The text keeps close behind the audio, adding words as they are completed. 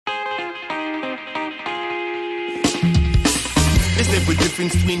a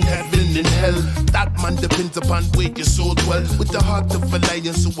difference between heaven and hell. That man depends upon where your soul dwell. With the heart of a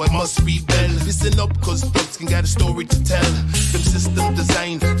lion, so I must rebel. Listen up, cause dogs can got a story to tell. Them system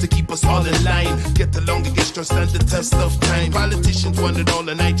designed to keep us all in line. Get along and get strong, stand the test of time. Politicians want it all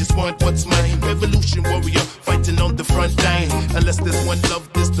and I just want what's mine. Revolution warrior, fighting on the front line. Unless there's one love,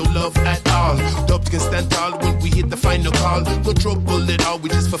 there's no love at all. Dubs can stand tall when we hit the final call. No trouble at all, we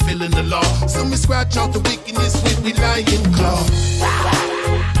just fulfilling the law. So we scratch out the wickedness when we lie in claw.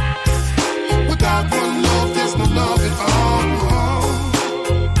 Without one love, there's no love at all.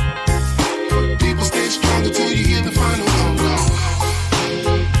 People stay strong until you hear the final call.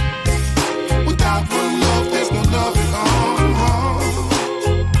 Without one love, there's no love at all.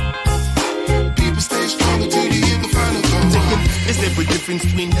 People stay strong until you hear the final call. Is there a difference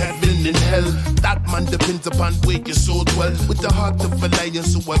between heaven and hell? That man depends upon where your soul dwell. With the heart of a lion,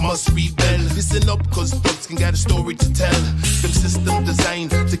 so I must rebel. Listen up, cause dogs can got a story to tell. Them system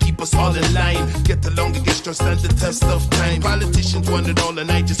designed to keep us all in line. Get along and get strong, stand the test of time. Politicians want it all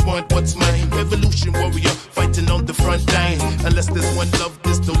and I just want what's mine. Revolution warrior, fighting on the front line. Unless there's one love,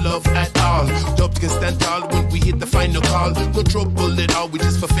 there's no love at all. Dogs can stand tall when we hit the final call. No trouble at all, we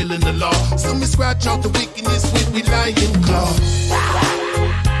just fulfilling the law. So we scratch out the wickedness when we lie in claw.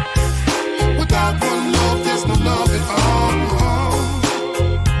 Without one love, there's no love at all.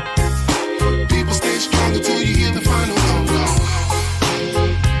 People stay strong until you hear the final call.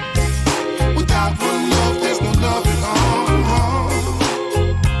 Without one love, there's no love at all.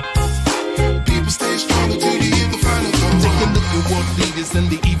 People stay strong until you hear the final call. Take a look at world leaders and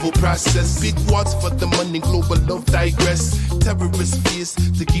the evil process. Big wars for the money, global love digress. Terrorist fears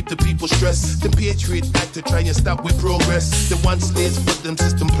to keep the people stressed. The Patriot Act to try and stop with progress. The one slaves for them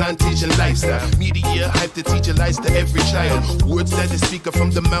system plantation lifestyle. Media hype to teach lies to every child. Words that they speak are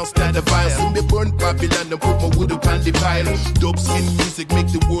from the mouths that are vile. So me burn Babylon and put my wood up on the pile. Dope skin music make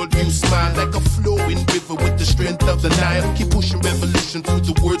the world view smile. Like a flowing river with the strength of the Nile. Keep pushing revolution through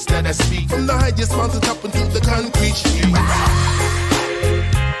the words that I speak. From the highest mountain top into the concrete streets.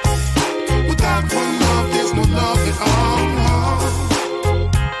 Without one love, there's no love at all.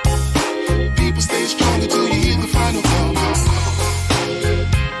 People stay strong until you hear the final call.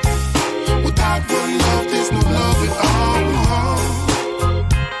 Without one love, there's no love at all.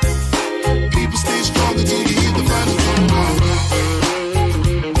 People stay strong until you hear the final call.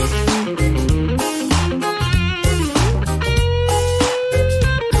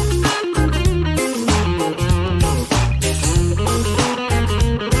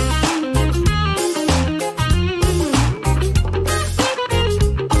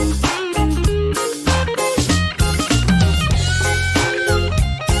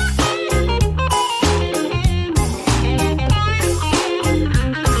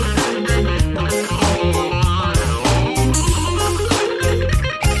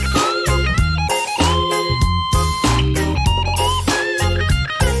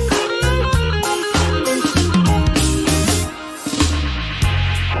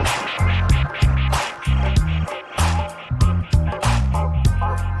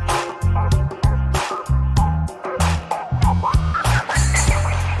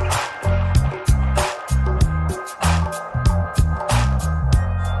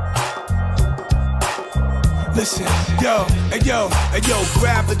 Listen, yo,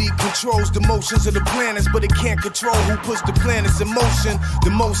 gravity controls the motions of the planets, but it can't control who puts the planets in motion. The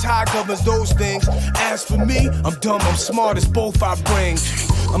Most High governs those things. As for me, I'm dumb, I'm smart, it's both I bring.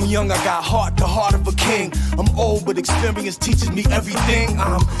 I'm young, I got heart, the heart of a king. I'm old, but experience teaches me everything.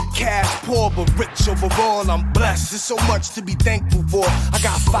 I'm cash poor, but rich overall. I'm blessed, there's so much to be thankful for. I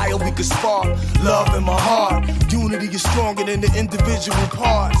got fire we can spark, love in my heart. Unity is stronger than the individual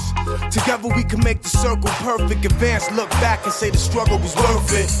parts. Together we can make the circle perfect. Advance, look back and say the struggle was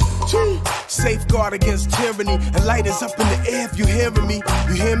worth it. Safeguard against tyranny, and light is up in the air if you hearing me.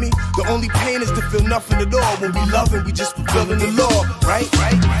 You hear me? The only pain is to feel nothing at all. When we love and we just fulfilling the law, right?